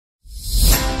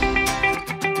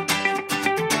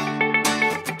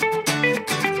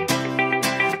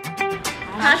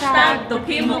Hashtag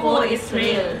Tokimuko is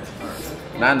real.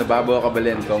 Nano, Babo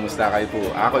Kabalin, kamusta kayo po?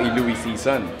 Ako Louis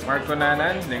Season. Marco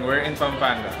Nanan, and we're in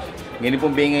Pampanga. Ngayon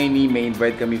pong Barangay ni may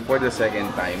invite kami for the second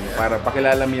time para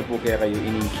pakilala niyo po kayo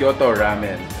ining Kyoto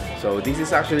Ramen. So this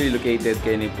is actually located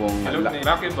kay ni pong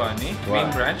Rocky Bunny, main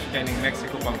branch kay ni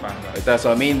Mexico, Pampanga. Ito,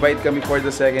 so may invite kami for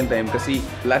the second time kasi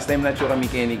last time na kami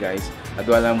kay ni guys at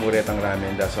wala muret ang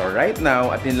ramen da. So right now,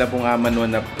 atin lang pong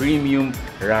amanon na premium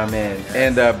ramen.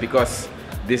 And because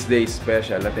this day is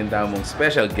special, atin tamong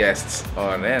special guests.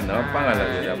 O rin, no? Pangalan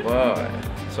nila po.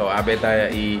 So abe tayo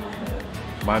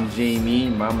Ma'am Jamie,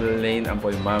 Ma'am Lane, ang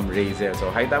po yung Ma'am Razel.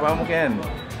 So hi taba mo Ken.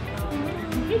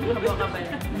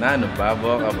 Nano,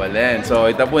 Babo Kabalin. So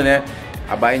ito po na,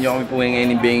 abayin nyo kami po ngayon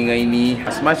ni Barangay ni.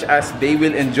 As much as they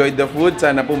will enjoy the food,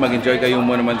 sana po mag-enjoy kayo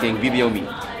mo naman kayong video me.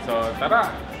 So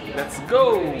tara, let's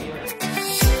go!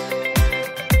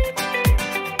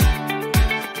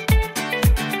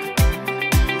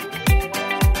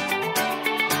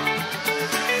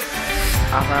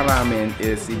 Aka ramen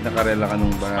is nakarela ka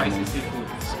nung Spicy seafood.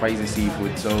 Spicy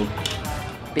seafood. So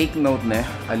take note na,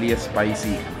 alias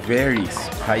spicy. Very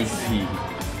spicy.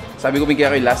 Sabi ko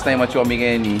kaya kayo last time at kami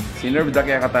kayo ni, sinerve da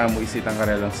kaya katamo is itang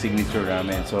karelang signature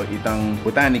ramen. So itang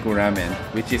botanical ramen,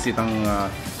 which is itang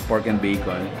pork and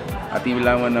bacon. At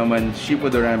ilaman naman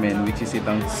shipodo ramen, which is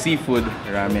itang seafood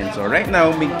ramen. So right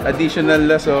now, may additional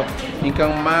la. So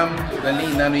inkang ma'am,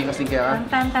 dali, nano yung kasing kaya ka?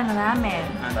 Tantan ramen.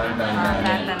 Tantan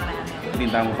ramen.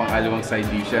 Tinta mo pang alawang side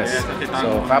dishes.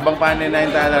 So, kabang panin na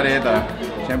yung tala rito,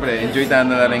 syempre, enjoy tayo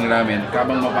na lang yung ramen.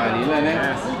 Kabang mapanilan eh.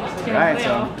 Right,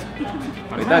 so,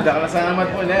 ito, dakalasamat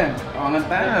po na. Pangan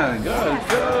tayo. Go,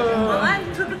 go!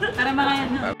 Para mga yan.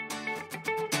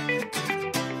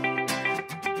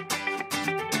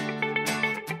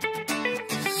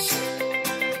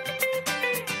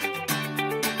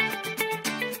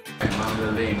 Ma'am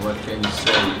Lane, what can you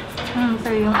say? So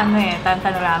yung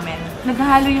tantan ramen.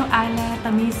 Naghahalo yung ala,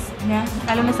 tamis niya.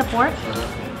 Lalo na sa pork.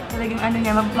 Talagang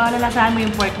niya, malalasahan mo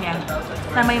yung pork niya.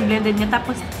 Tama yung blended niya.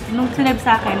 Tapos, nung sinab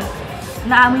sa akin,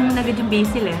 naamoy mo na agad yung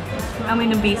basil eh. Naamoy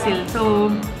ng basil.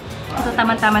 So, ito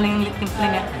tama-tama lang yung timpla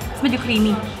niya. Tapos medyo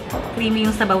creamy. Creamy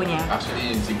yung sabaw niya.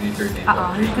 Actually, yung signature nito. Oo,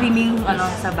 yung creamy yung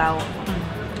sabaw.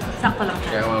 Sakto lang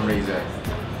siya. Kaya Ma'am Razel,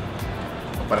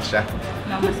 para siya.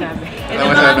 Ano masabi? Ano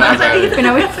masabi?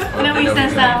 Pinawisan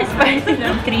sa spicy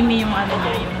na. Creamy yung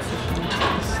niya, yung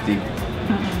Steve.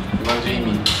 Ma'am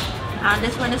Jamie.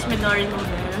 This one is Midori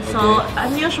noodle. So,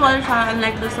 unusual siya,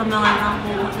 unlike doon sa mga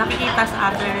nakikita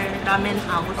sa other ramen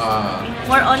house.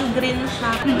 More on green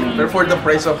siya. Pero for the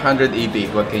price of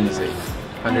 188, what can you say?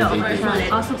 188.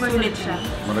 Oh, super sulit siya.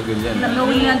 Maragol yan.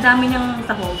 Knowing ang dami niyang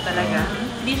sahog talaga.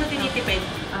 Hindi siya tinitipid.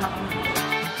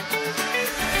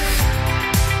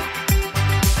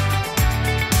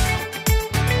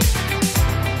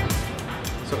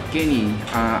 So, Kenny,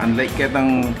 unlike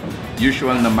kitang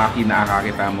usual na maki na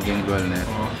akakita mo kayong dual na.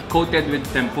 Coated with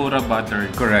tempura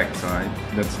butter. Correct. So,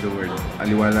 that's the word.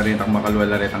 Aliwala rin,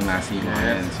 makalwala rin ang nasi mo.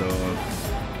 Yes. So,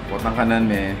 potang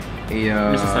kanan me,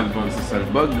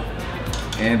 Salbog.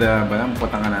 And, balang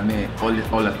potang kanan me,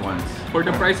 all at once. For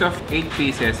the price of 8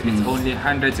 pieces, it's only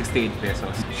 168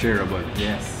 pesos. Shareable.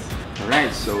 Yes.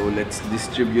 Alright, so let's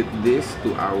distribute this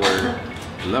to our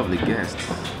lovely guests.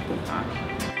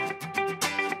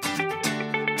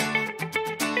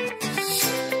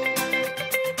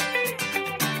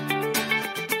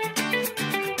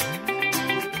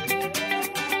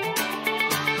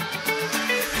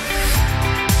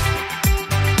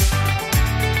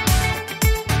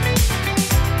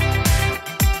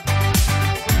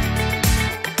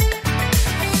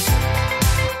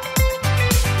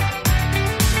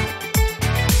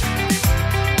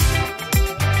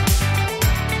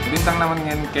 Bintang naman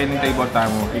ngayon kay table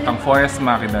tamo, itang forest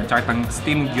maki da, tsaka itang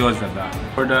steamed gyoza da.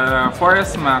 For the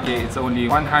forest maki, it's only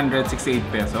 168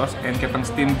 pesos, and kitang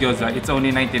steamed gyoza, it's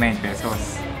only 99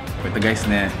 pesos. Ito guys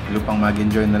na, lupang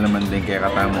mag-enjoy na naman din kaya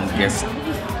katamong guest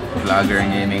vlogger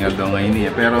ngayon nga doon ngayon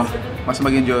niya. Pero mas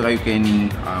mag-enjoy kayo kay ni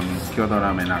Kyoto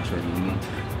Ramen actually.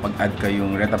 Pag-add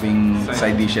kayong retaping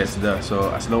side dishes da.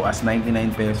 So as low as 99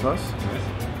 pesos.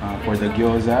 For the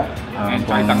gyoza, and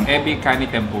itang ebi kani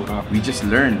tempura. We just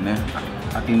learned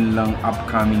atin lang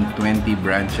upcoming 20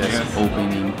 branches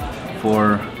opening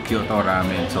for Kyoto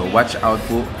Ramen. So watch out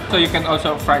po. So you can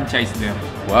also franchise them.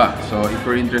 Wow! So if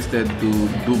you're interested to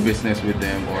do business with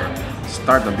them or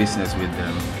start a business with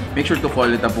them, make sure to call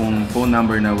it pong phone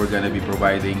number na we're gonna be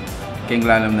providing. Keng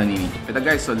lalam na nini. Ito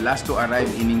guys, so last to arrive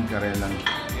ining karelang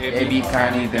ebi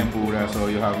kani tempura. So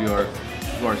you have your,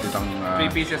 of course, itong 3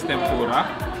 pieces tempura.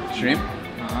 Shrimp.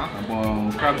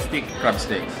 Tapos Crab stick. crab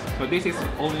sticks. So this is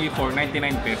only for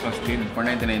 99 pesos din. For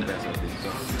 99 pesos din. So,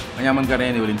 manyaman ka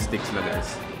rin, ulit sticks lang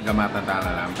guys. Gamatan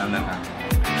na lang. Tanda na.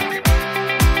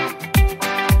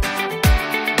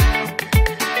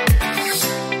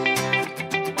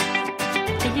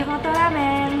 Thank you, Kyoto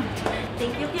Ramen!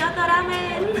 Thank you, Kyoto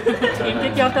Ramen! Thank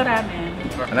you, Kyoto Ramen!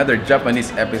 Another Japanese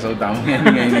episode tamo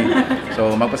ngayon.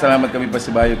 So, magpasalamat kami pa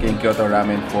si Bayo kay Kyoto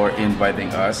Ramen for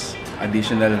inviting us.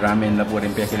 Additional ramen na po rin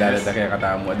kilala na kaya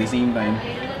katamo. At the same time,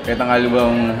 kahit ang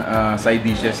alibang side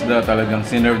dishes na talagang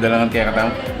sinerve na lang kaya katamo,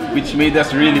 which made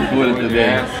us really full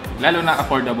today. Yes. Lalo na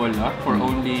affordable, no? For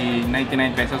only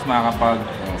 99 pesos makakapag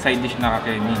side dish na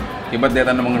kakeni. Iba't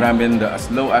deta namang ramen as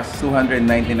low as 299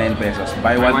 pesos.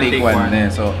 Buy one, take one.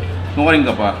 So, kung rin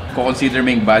ka pa, consider mo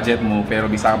yung budget mo, pero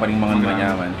bisa ka pa rin mga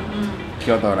manyaman.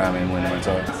 Kyoto Ramen mo naman.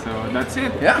 So that's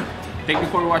it. Yeah. Thank you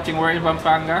for watching We're in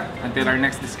Pampanga. Until our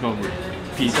next discovery.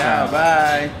 Peace Yeah, out.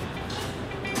 bye!